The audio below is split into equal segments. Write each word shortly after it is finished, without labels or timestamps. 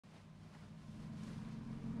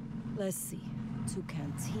Let's see. 2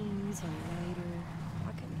 canteens, a lighter,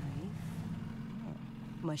 pocket knife,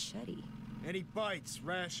 machete. Any bites,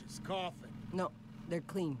 rashes, coughing? No, they're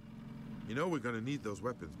clean. You know we're gonna need those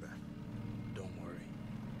weapons back. Don't worry.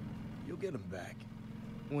 You'll get them back.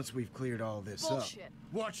 Once we've cleared all this Bullshit. up.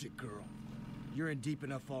 Watch it, girl. You're in deep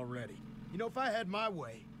enough already. You know, if I had my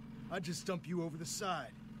way, I'd just dump you over the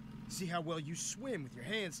side. See how well you swim with your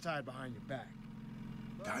hands tied behind your back.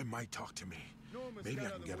 Guy might talk to me. Norma's Maybe got I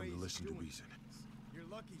can other get him ways to of listen to doing reason. things. You're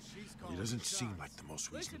lucky she's He calling doesn't the seem shots. like the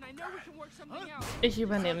most Listen, reasonable I know guy. we can work something out. Ich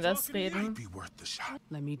übernehme das Reden. Might be worth the shot.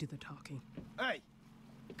 Let me do the talking. Hey,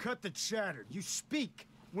 cut the chatter. You speak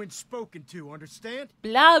when spoken to, understand?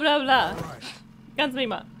 Bla bla bla. Right. Ganz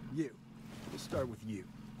prima. You. We'll start with you.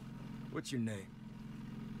 What's your name?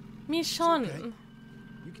 Michonne. Okay.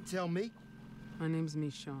 You can tell me. My name's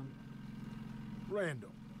Michonne.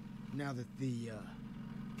 Randall. Now that the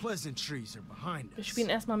pleasantries are behind Wir us, spielen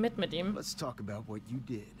erstmal mit ihm. let's talk about what you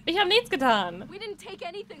did. Ich habe nichts getan. We didn't take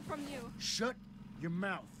anything from you. Shut your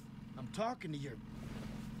mouth. I'm talking to your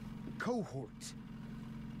cohort.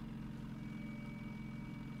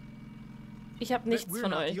 Ich habe nichts We're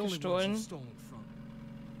von not euch the only ones gestohlen. you've stolen from.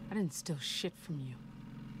 I didn't steal shit from you.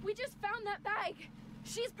 We just found that bag.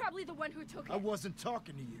 She's probably the one who took I it. wasn't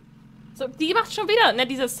talking to you. So, die macht schon wieder. Ne,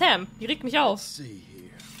 diese Sam. Die regt mich Let's auf. see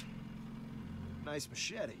here. Nice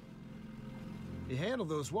machete. You handle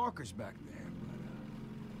those walkers back there,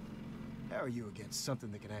 but how are you against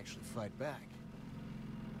something that can actually fight back?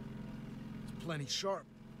 It's plenty sharp.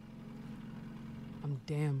 I'm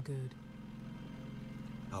damn good.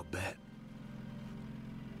 I'll bet.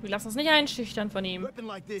 Wir lassen uns nicht einschüchtern von ihm. Weapon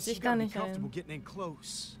like this, Sehe you ich gar gotta be nicht comfortable ein. getting in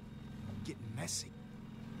close, getting messy.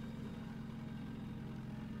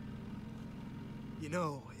 You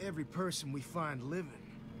know, every person we find living,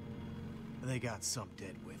 they got some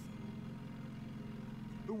dead with them.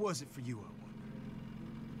 Who was it for you, I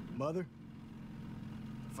wonder? Mother?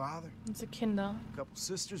 Father? Unsere Kinder. Couple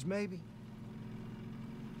sisters, maybe?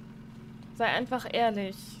 Sei einfach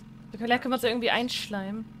ehrlich. Vielleicht können wir uns irgendwie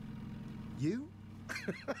einschleimen. You?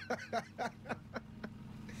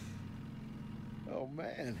 Oh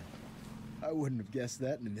man, I wouldn't have guessed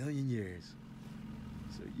that in a million years.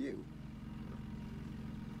 So you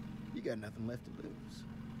got nothing left to lose.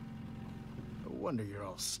 No wonder you're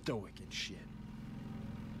all stoic and shit.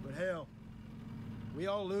 But hell, we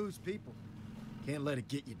all lose people. Can't let it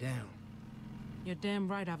get you down. You're damn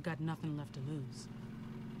right I've got nothing left to lose.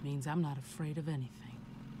 Means I'm not afraid of anything.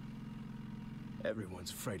 Everyone's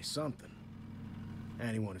afraid of something.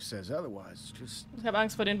 Anyone who says otherwise is just Ich habe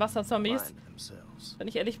Angst vor den Wasserzombies, lying to themselves. wenn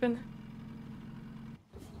ich ehrlich bin.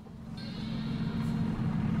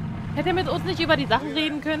 Hätte er mit uns nicht über die Sachen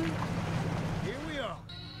reden können? Here we are.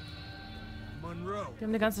 Monroe. Wir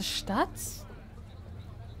haben eine ganze Stadt.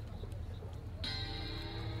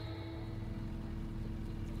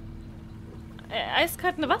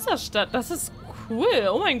 Eiskalt eine Wasserstadt. Das ist cool.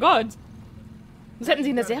 Oh mein Gott. Das hätten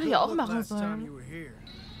sie in der Serie auch machen sollen.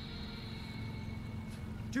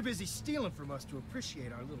 Too busy stealing from us to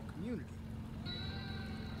appreciate our little community.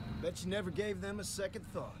 Bet you never gave them a second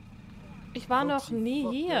thought. Ich war noch nie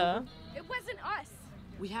hier. It wasn't us.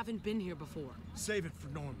 We haven't been here before. Save it for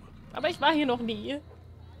Norma. Aber ich war hier noch nie.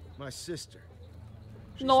 My sister.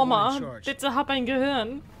 She's the one in Norma, charge. bitte hab ein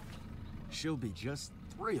Gehirn. She'll be just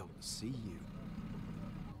thrilled to see you.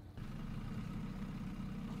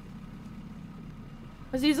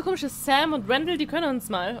 Also diese komische Sam und Randall, die können uns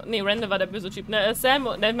mal. Nee, Randall war der böse Typ. Ne, Sam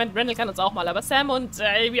und. Ne, ich mein, Randall kann uns auch mal, aber Sam und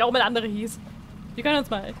wie auch immer der andere hieß. Die können uns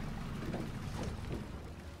mal.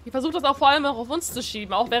 Die versucht das auch vor allem auch auf uns zu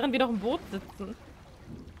schieben, auch während wir noch im Boot sitzen.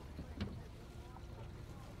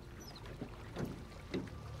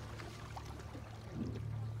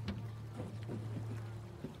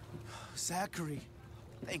 Zachary,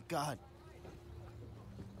 thank God.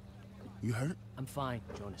 You hurt? I'm fine,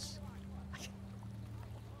 Jonas.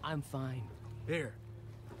 I'm fine. Here,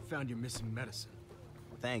 found your missing medicine.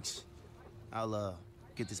 Thanks. I'll,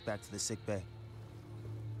 get this back to the sick bay.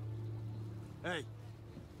 Hey,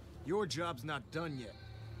 your job's not done yet.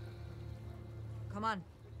 Come on.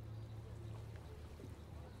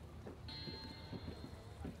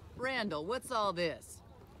 Randall, what's all this?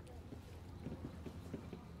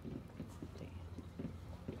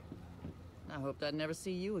 I hoped I'd never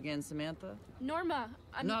see you again, Samantha. Norma,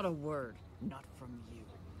 I'm... Not a word. Not from you.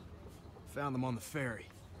 Found them on the ferry,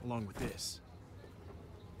 along with this.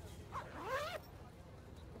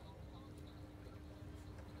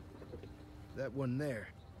 That one there.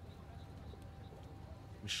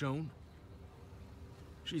 Michonne?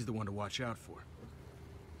 She's the one to watch out for.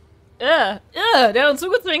 Der hat uns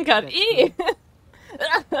zugezwinkert.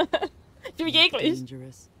 Ziemlich eklig.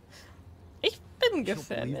 Dangerous. Ich bin You don't believe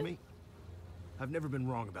gefährdet. me? I've never been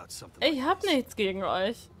wrong about something Ich like hab this. nichts gegen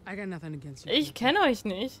euch. I got nothing against you. Ich kenne euch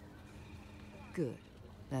nicht. Good.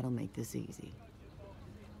 That'll make this easy.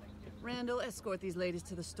 Randall, escort these ladies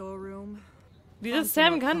to the storeroom. Dieses Find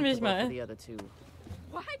somewhere Sam kann mich comfortable for mal. the other two.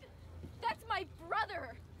 What? That's my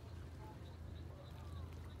brother!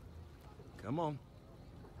 Come on.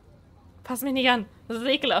 Fass mich nicht an. Das ist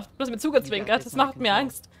ekelhaft. Du hast mir zugezwinkert. Das macht mir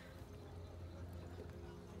Angst.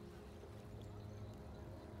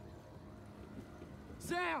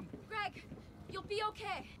 Sam! Greg, you'll be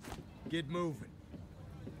okay. Get moving.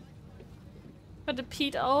 Warte,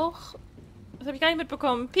 Pete auch? Das habe ich gar nicht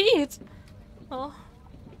mitbekommen. Pete! Oh.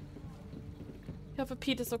 Ich hoffe,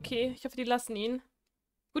 Pete ist okay. Ich hoffe, die lassen ihn.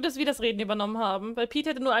 Gut, dass wir das Reden übernommen haben. Weil Pete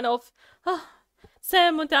hätte nur eine auf...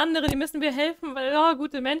 Sam und der andere, die müssen wir helfen, weil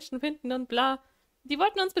gute Menschen finden und bla. Die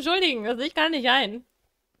wollten uns beschuldigen. Das sehe ich gar nicht ein.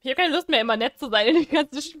 Ich habe keine Lust mehr, immer nett zu sein in den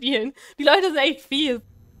ganzen Spielen. Die Leute sind echt fies.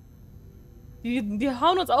 Die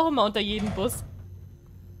hauen uns auch immer unter jeden Bus.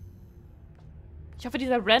 Ich hoffe,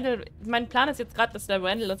 dieser Randall... Mein Plan ist jetzt gerade, dass der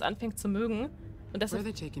Randall uns anfängt zu mögen. Und dass Where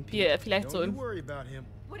are they taking Pete? wir vielleicht so Don't you ihm worry about him.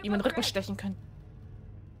 What in den about Rücken Greg? stechen können.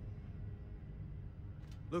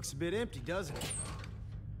 Looks a bit empty, doesn't it?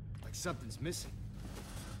 Like something's missing.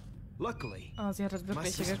 Luckily, Oh, sie hat das my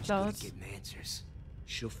wirklich sister's good geklaut. at getting answers.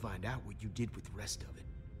 She'll find out what you did with the rest of it.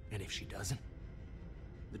 And if she doesn't,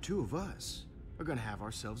 the two of us are gonna have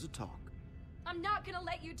ourselves a talk. I'm not gonna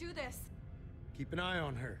let you do this. Keep an eye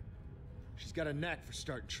on her. She's got a knack for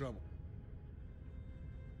starting trouble.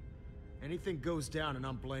 Anything goes down and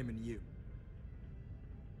I'm blaming you.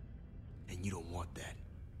 And you don't want that.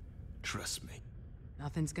 Trust me.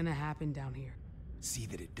 Nothing's gonna happen down here. See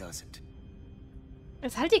that it doesn't.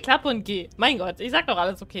 Jetzt halt die Klappe und geh. Mein Gott, ich sag doch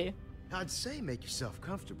alles okay. I'd say make yourself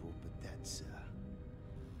comfortable, but that's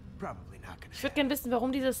probably not gonna Ich würde gerne wissen,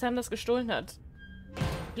 warum dieser Sam das gestohlen hat.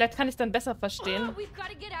 Vielleicht kann ich dann besser verstehen. We've got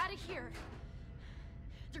to get out of here.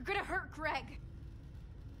 They're gonna hurt Greg.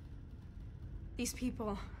 These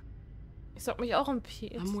people. Ich sorg mich auch um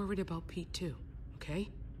Pete. I'm worried about Pete too,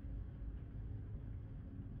 okay?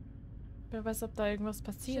 Wer weiß, ob da irgendwas Should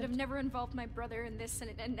passiert. have never involved my brother in this,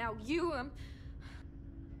 and now you.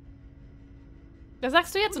 Da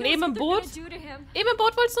sagst du jetzt und Who knows eben im what they're Boot. gonna do to him. Eben im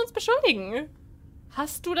Boot wolltest du uns beschuldigen.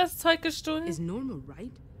 Hast du das Zeug gestohlen? Is Norma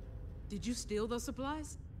right? Did you steal those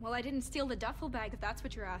supplies? Well, I didn't steal the duffel bag, if that's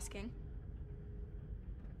what you're asking.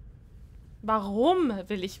 Warum,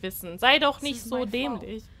 will ich wissen. Sei doch This nicht is so my fault.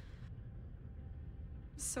 dämlich.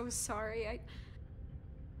 I'm so sorry.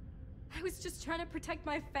 I was just trying to protect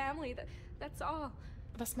my family. That's all.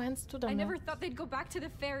 Was meinst du I never damit? thought they'd go back to the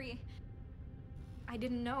ferry. I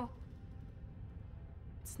didn't know.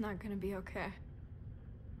 It's not gonna be okay.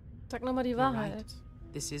 Sag nur mal die You're Wahrheit. right.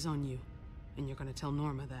 This is on you, and you're gonna tell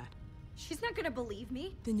Norma that. She's not gonna believe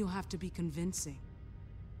me. Then you'll have to be convincing.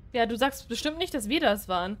 Ja, du sagst bestimmt nicht, dass wir das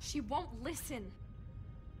waren. She won't listen.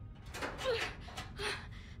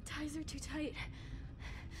 Ties are too tight.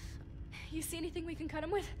 You see anything we can cut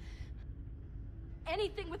him with?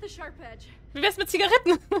 Anything with a sharp edge. Wie wär's mit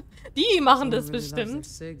Zigaretten? Die machen Someone das really loves their bestimmt.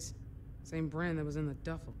 cigs. Same brand that was in the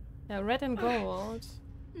duffel. Ja, Red and Gold.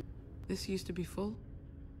 This used to be full.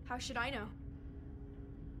 How should I know?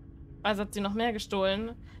 Also hat sie noch mehr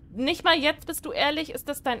gestohlen. Nicht mal jetzt bist du ehrlich, ist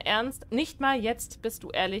das dein Ernst? Nicht mal jetzt bist du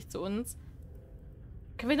ehrlich zu uns.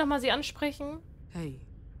 Können wir nochmal sie ansprechen? Hey,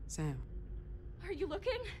 Sam. Are you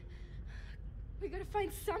looking? We gotta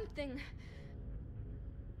find something.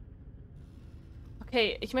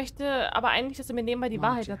 Okay, ich möchte aber eigentlich, dass du mir nebenbei die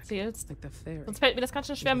Wahrheit Jack. erzählst. Like the ferry. Sonst fällt mir das ganz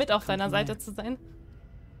schön schwer, mit auf deiner Seite zu sein.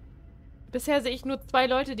 Bisher sehe ich nur zwei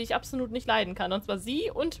Leute, die ich absolut nicht leiden kann. Und zwar sie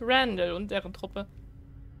und Randall und deren Truppe.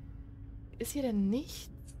 Ist hier denn nichts,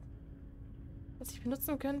 was ich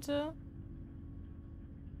benutzen könnte?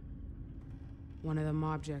 One of the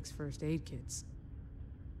Mob Jack's first aid kits.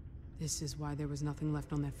 This is why there was nothing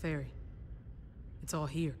left on that ferry. It's all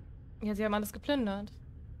here. Ja, sie haben alles geplündert.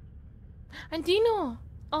 Ein Dino!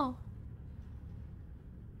 Oh.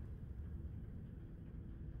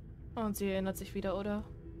 Und sie erinnert sich wieder, oder?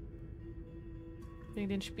 Wegen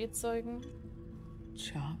den Spielzeugen.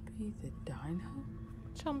 Chompy the Dino?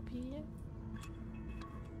 Chompy.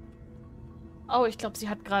 Oh, ich glaube, sie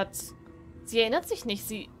hat gerade... Sie erinnert sich nicht.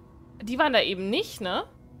 Die waren da eben nicht, ne?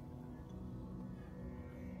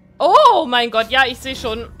 Oh mein Gott, ja, ich sehe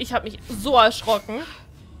schon. Ich habe mich so erschrocken.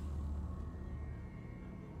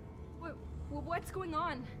 What's going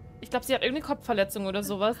on? Ich glaube, sie hat irgendeine Kopfverletzung oder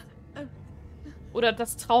sowas. Oder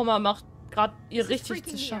das Trauma macht gerade ihr This is richtig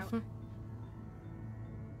zu freaking me schaffen.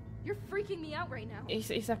 You're freaking me out right now. Ich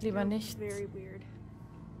sag lieber You're nichts. Very weird.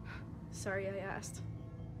 Sorry I asked.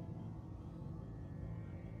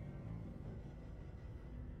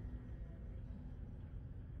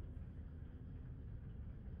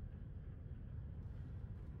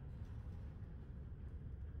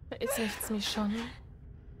 Da ist nichts, Michonne.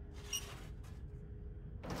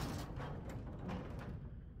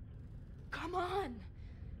 Come on!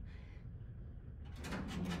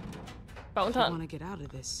 War If you unter... want to get out of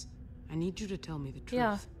this, I need you to tell me the truth.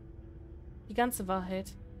 Ja. Die ganze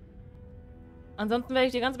Wahrheit. Ansonsten werde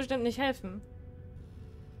ich dir ganz bestimmt nicht helfen.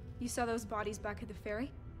 You saw those bodies back at the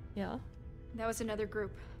ferry? Ja. That was another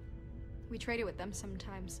group. We traded with them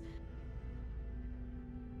sometimes.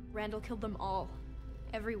 Randall killed them all.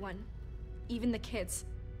 Everyone. Even the kids.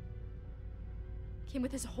 Came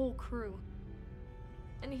with his whole crew.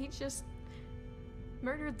 And he just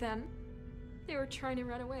murdered them. They were trying to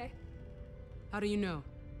run away. How do you know?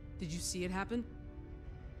 Did you see it happen?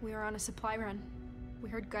 We were on a supply run. We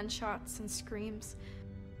heard gunshots and screams.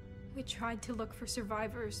 We tried to look for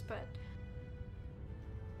survivors, but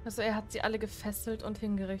Also er hat sie alle gefesselt und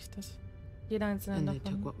hingerichtet. Jeder einzelne And they took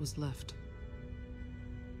davon. what was left.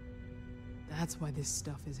 That's why this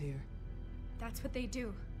stuff is here. that's what they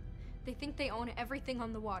do. They think they own everything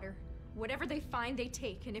on the water. Whatever they find, they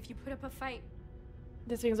take. And if you put up a fight,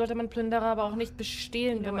 Deswegen sollte man Plünderer aber auch nicht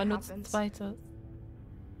bestehlen, You know wenn man what nutzt happens. Zweites.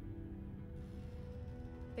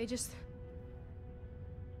 they just...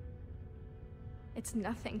 It's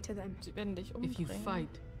nothing to them. Sie werden dich If you umbringen.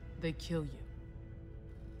 fight, they kill you.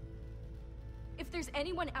 If there's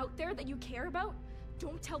anyone out there that you care about,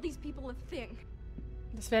 don't tell these people a thing.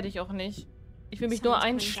 Das werde ich auch nicht. Ich will mich nur Someone's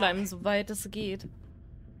coming einschleimen, back. soweit es geht.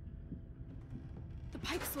 The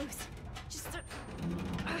pipe's loose. Just a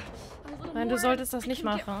little Nein, du more solltest and das I nicht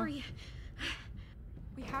can get machen. free.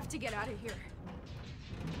 We have to get out of here.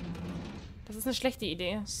 Das ist eine schlechte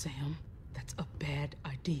Idee. Sam, that's a bad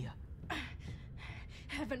idea.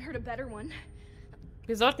 Haven't heard a better one.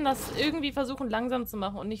 Wir sollten das irgendwie versuchen, langsam zu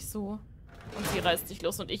machen und nicht so. Und sie reißt sich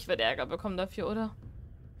los und ich werde Ärger bekommen dafür, oder?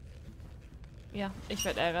 Ja, ich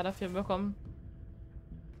werde Ärger dafür bekommen.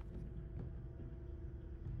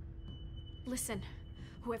 Listen,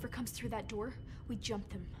 whoever comes through that door, we jump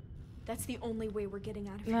them. That's the only way we're getting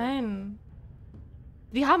out of here. Nein.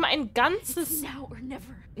 Wir haben ein It's ganzes... now or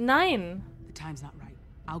never. Nein. The time's not right.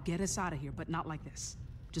 I'll get us out of here, but not like this.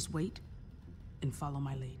 Just wait and follow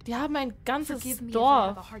my lead. Wir haben ein ganzes Forgive me if I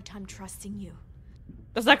have a Dorf. hard time trusting you.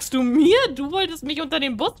 Das sagst du mir? Du wolltest mich unter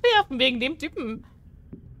den Bus werfen wegen dem Typen.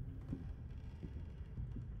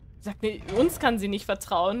 Sag mir, uns kann sie nicht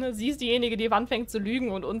vertrauen. Sie ist diejenige, die anfängt zu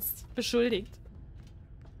lügen und uns beschuldigt.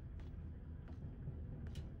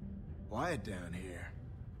 Quiet down here.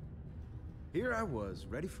 Here I was,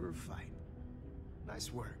 ready for a fight.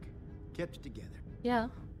 Nice work. Kept it together. Ja.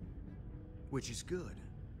 Which is good,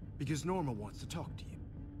 because Norma wants to talk to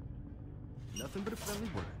you. Nothing but a friendly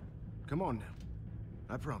word. Come on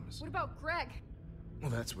now. I promise. What about Greg?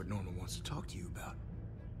 Well, that's what Norma wants to talk to you about.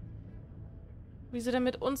 Wieso denn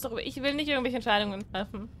mit uns darüber? Ich will nicht irgendwelche Entscheidungen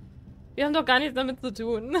treffen. Wir haben doch gar nichts damit zu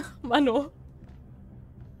tun. Mano.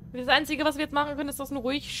 Das Einzige, was wir jetzt machen können, ist das nur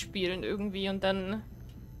ruhig spielen irgendwie. Und dann...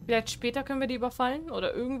 Vielleicht später können wir die überfallen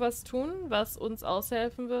oder irgendwas tun, was uns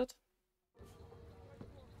aushelfen wird.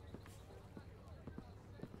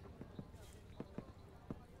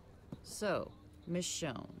 So,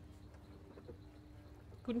 Michonne.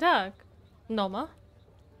 Guten Tag. Norma.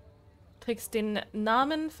 Trägst den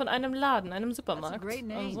Namen von einem Laden, einem Supermarkt. great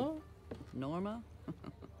name. Also, Norma?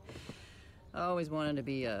 I always wanted to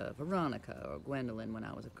be a Veronica or Gwendolyn when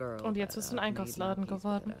I was a girl. Und jetzt but bist du ein I've made my Einkaufsladen peace with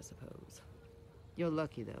geworden. it, I suppose. You're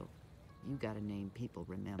lucky though. You got a name people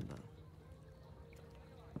remember.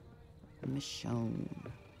 Michonne.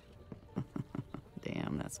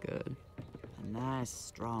 Damn, that's good. A nice,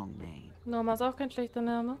 strong name. Norma ist auch kein schlechter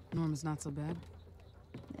Name. Norma's not so bad.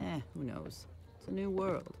 Who knows? It's a new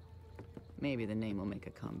world. Maybe the name will make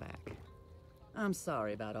a comeback. I'm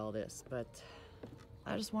sorry about all this, but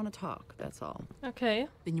I just want to talk, that's all. Okay.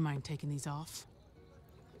 Then you mind taking these off?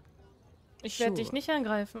 Ich werde dich Sure. nicht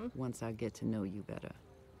angreifen. Once I get to know you better.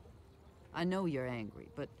 I know you're angry,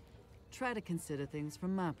 but try to consider things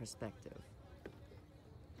from my perspective.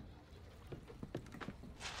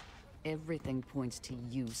 Everything points to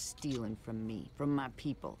you stealing from me, from my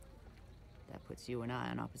people. That puts you and I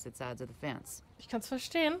on opposite sides of the fence. Ich kann's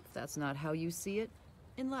verstehen. If that's not how you see it,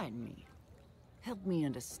 enlighten me. Help me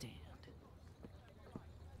understand.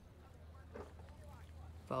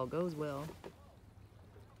 If all goes well,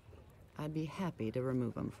 I'd be happy to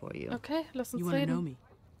remove them for you. Okay, lass uns You want to know reden. me?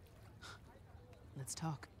 Let's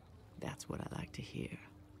talk. That's what I like to hear.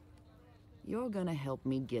 You're gonna help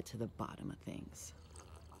me get to the bottom of things.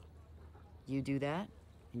 You do that,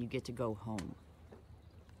 and you get to go home.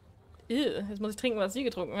 Ew, jetzt muss ich trinken, was sie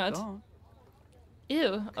getrunken hat. Go on.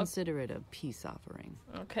 Ew. Consider it a peace offering.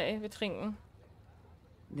 Okay, wir trinken.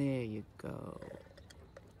 There you go.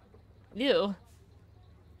 Ew.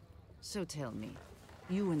 So tell me,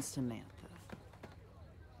 you and Samantha,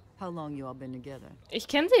 how long you all been together? Ich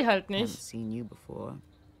kenne sie halt Haven't nicht. seen you before,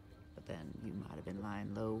 but then you might have been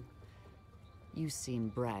lying low. You seem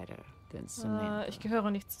brighter than Samantha. Ich gehöre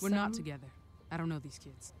nicht We're not zusammen. together. I don't know these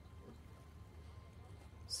kids.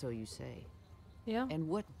 So you say. Ja. And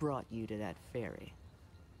what brought you to that ferry?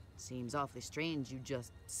 Seems awfully strange you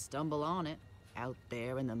just stumble on it, out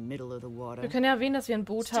there in the middle of the water. Wir können ja erwähnen, dass wir ein It's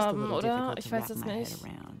Boot just a haben, little oder? difficult Ich to weiß wrap es my head nicht.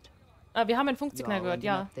 around. Ah, wir haben ein You Funksignal all gehört, ended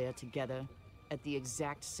ja. up there together at the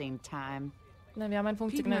exact same time. Nein, wir haben ein Pete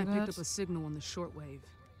and Funksignal I picked up gehört. a signal on the shortwave.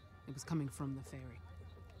 It was coming from the ferry.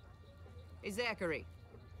 Hey, Zachary,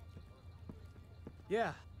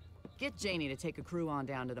 Yeah. get Janie to take a crew on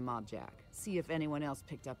down to the Mobjack. See if anyone else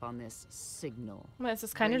picked up on this signal. Es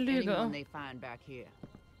ist keine Bring anyone Lüge. they find back here.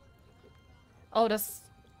 Oh, das...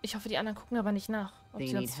 Ich hoffe, die anderen gucken aber nicht nach, ob They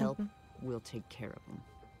sie need uns help. finden. We'll take care of them.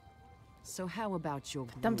 So how about your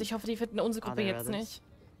group? Verdammt, ich hoffe, die finden unsere Gruppe Are there jetzt others? nicht.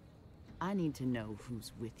 I need to know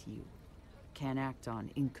who's with you. Can't act on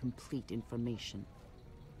incomplete information.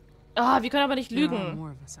 Ah, wir können aber nicht There are lügen.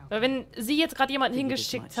 more of us out Weil there. wenn sie jetzt gerade jemanden Figured as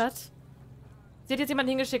hingeschickt much. hat... Sie hat jetzt jemanden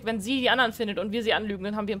hingeschickt, wenn sie die anderen findet und wir sie anlügen,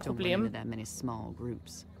 dann haben wir ein Don't run into Problem. that many small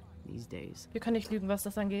groups these days. Wir können nicht lügen, was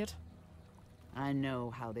das angeht. I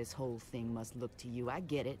know how this whole thing must look to you. I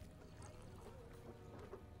get it.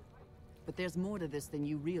 But there's more to this than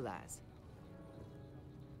you realize.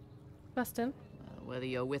 Was denn? Whether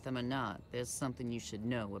you're with them or not, there's something you should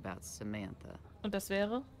know about Samantha. Und das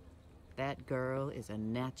wäre? That girl is a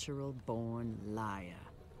natural-born liar.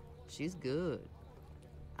 She's good.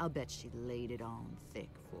 I'll bet she laid it on thick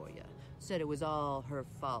for you. Said it was all her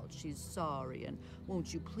fault. She's sorry, and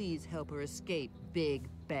won't you please help her escape big,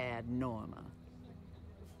 bad Norma?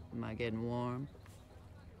 Am I getting warm?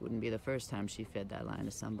 Wouldn't be the first time she fed that line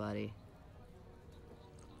to somebody.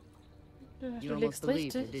 You Du almost liegst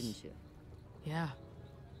believed her, richtig. didn't you? Yeah.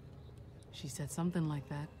 She said something like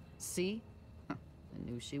that. See? Huh, I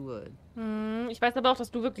knew she would. Ich weiß aber auch, dass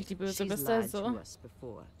du wirklich die Böse She's bist, lied also. to us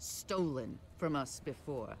before, stolen from us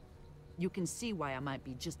before. You can see why I might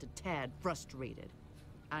be just a tad frustrated.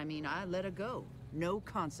 I mean, I let her go, no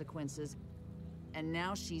consequences, and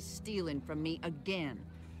now she's stealing from me again.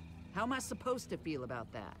 How am I supposed to feel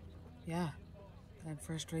about that? Yeah. That'd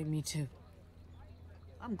frustrate me too.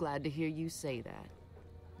 I'm glad to hear you say that.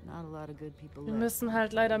 Not a lot of good people Wir left. müssen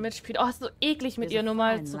halt leider mitspielen. Oh, ist so eklig, mit There's ihr a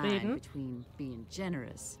normal fine zu line reden. between being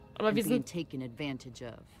generous Aber and wir being sind, taken advantage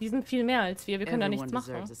of. die sind viel mehr als wir. Wir können da Everyone nichts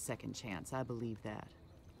machen. deserves a second chance, I believe that.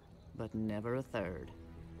 But never a third.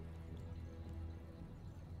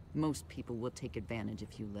 Most people will take advantage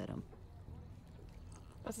if you let them.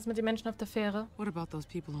 Was ist mit den Menschen auf der Fähre? What about those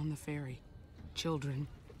people on the ferry? Children,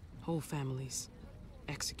 whole families,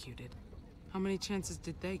 executed. How many chances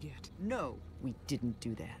did they get? No, we didn't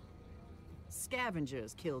do that.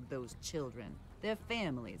 Scavengers killed those children, their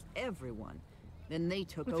families, everyone. Then they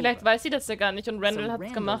took Und over. vielleicht weiß sie das ja gar nicht und So Randall hat's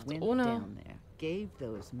Randall gemacht, went ohne down there, gave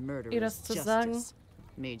those ihr murderers das zu justice, sagen.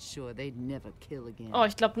 made sure they'd never kill again. Oh,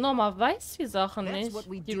 ich glaube, Norma weiß die Sachen That's nicht, what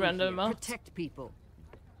we die do Randall here, macht. protect people.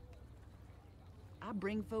 I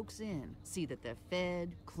bring folks in, see that they're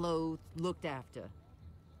fed, clothed, looked after.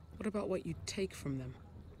 What about what you take from them?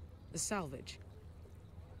 The salvage.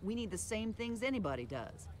 We need the same things anybody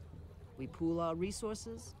does. We pool our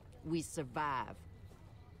resources, we survive.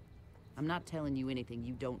 I'm not telling you anything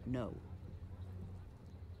you don't know.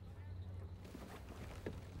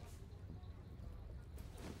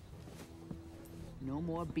 No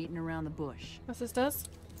more beating around the bush. Was ist das?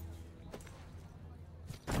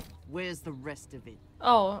 Where's the rest of it?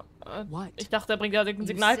 Oh, What? ich dachte, er bringt ja irgendeinen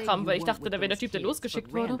You Signalkram, say weil you ich weren't dachte, with der wäre der those Typ, der kids, losgeschickt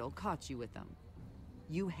but wurde. Randall caught you with them.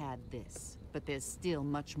 You had this, but there's still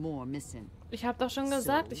much more missing. Ich habe doch schon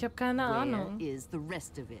gesagt, So, ich habe keine where Ahnung. is the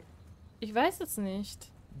rest of it? Ich weiß es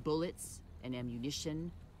nicht. Bullets and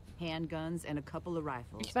ammunition, handguns and a couple of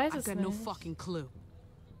rifles. Ich weiß I've es got no nicht. fucking clue.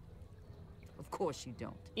 Of course you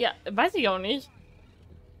don't. Ja, weiß ich auch nicht.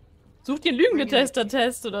 Such dir einen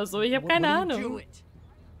Lügengetester-Test oder so. Ich habe keine Why don't you do Ahnung. it?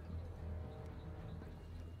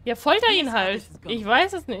 Ja, folter ihn halt. Ich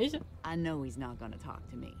weiß es nicht. I know he's not gonna talk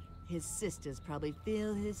to me. His sisters probably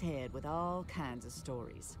fill his head with all kinds of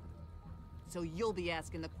stories. So you'll be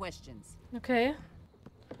asking the questions. Okay.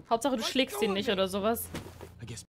 Hauptsache, du schlägst ihn nicht oder sowas. I guess